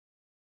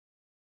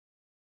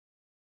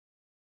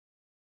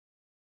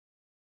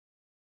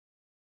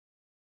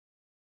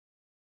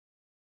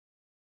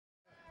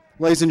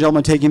Ladies and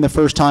gentlemen, taking the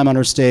first time on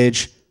our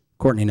stage,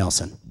 Courtney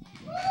Nelson.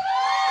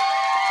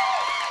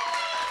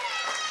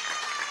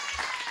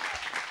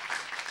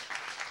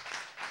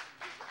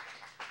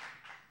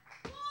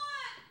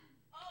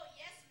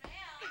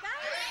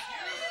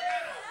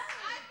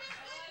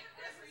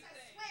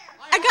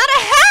 I got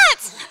a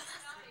hat!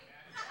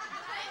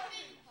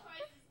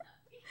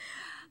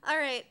 All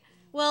right.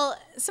 Well,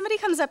 somebody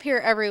comes up here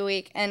every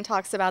week and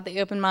talks about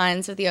the open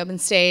minds of the open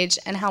stage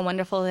and how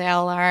wonderful they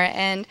all are.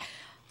 And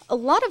a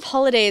lot of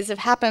holidays have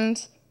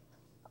happened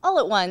all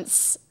at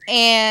once.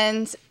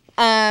 And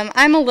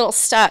I'm a little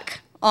stuck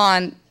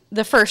on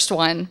the first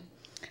one.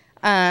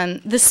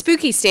 The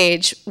spooky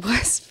stage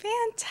was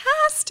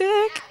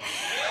fantastic.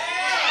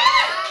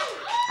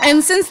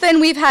 And since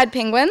then, we've had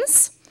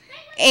penguins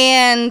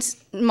and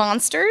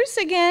monsters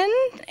again.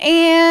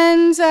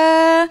 And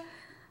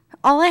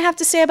all I have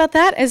to say about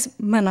that is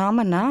mana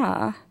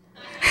mana.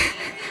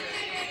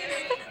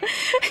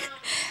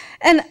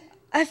 And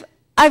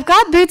I've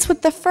got boots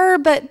with the fur,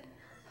 but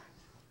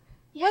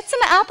what's an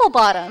apple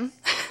bottom?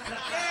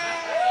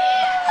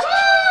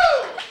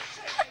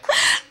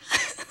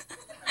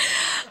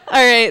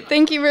 All right,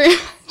 thank you very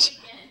much.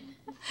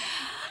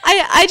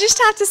 I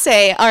just have to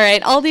say, all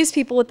right, all these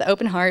people with the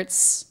open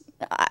hearts,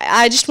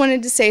 I just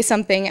wanted to say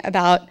something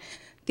about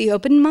the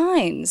open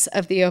minds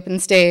of the open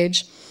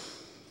stage.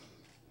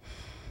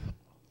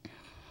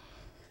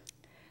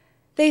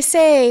 They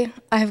say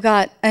I've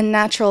got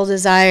unnatural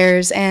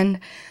desires, and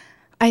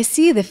I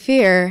see the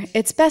fear.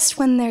 It's best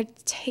when they're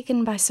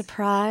taken by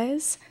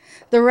surprise.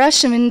 The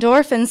rush of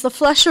endorphins, the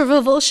flush of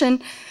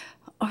revulsion,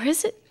 or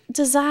is it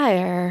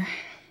desire?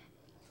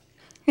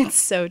 It's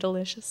so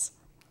delicious.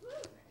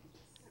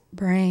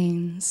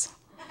 Brains.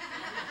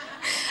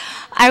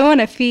 I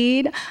want to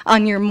feed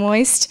on your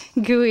moist,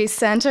 gooey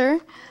center.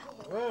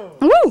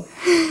 Woo!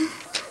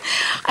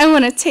 I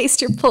want to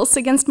taste your pulse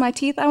against my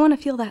teeth. I want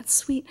to feel that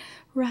sweet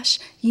rush.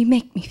 You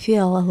make me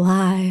feel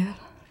alive.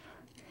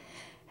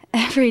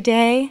 Every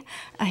day,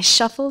 I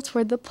shuffle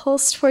toward the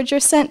pulse, toward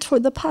your scent,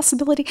 toward the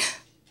possibility,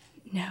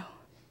 no,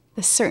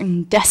 the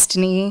certain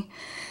destiny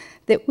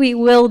that we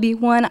will be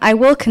one. I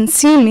will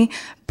consume me,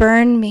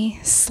 burn me,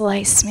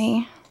 slice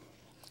me,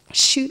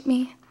 shoot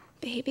me,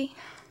 baby.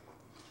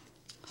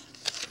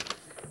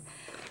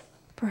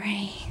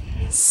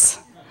 Brains.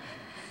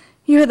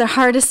 You're the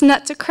hardest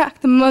nut to crack,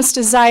 the most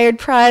desired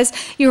prize.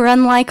 You're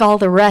unlike all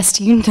the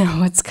rest. You know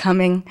what's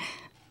coming.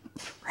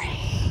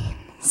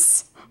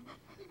 Brains.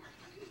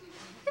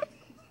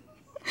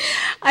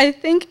 I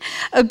think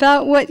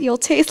about what you'll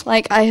taste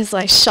like as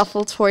I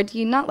shuffle toward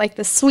you, not like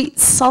the sweet,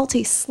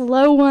 salty,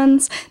 slow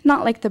ones,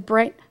 not like the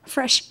bright,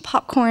 fresh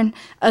popcorn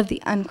of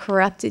the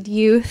uncorrupted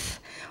youth,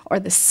 or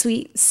the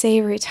sweet,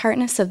 savory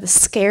tartness of the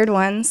scared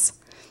ones.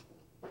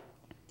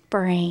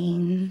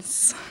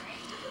 Brains.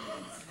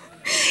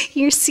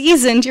 You're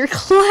seasoned, you're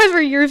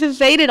clever, you've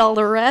evaded all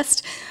the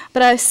rest,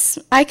 but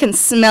I can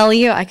smell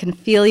you, I can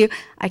feel you,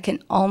 I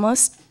can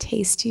almost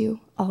taste you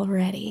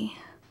already.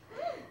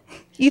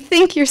 You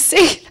think you're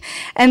safe,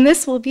 and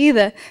this will be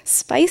the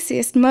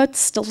spiciest,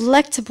 most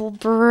delectable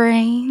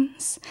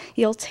brains.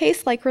 You'll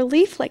taste like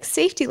relief, like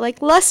safety,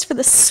 like lust for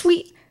the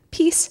sweet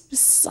piece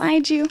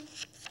beside you.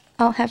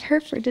 I'll have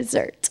her for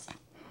dessert.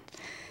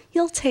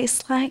 You'll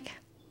taste like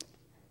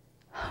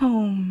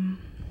home.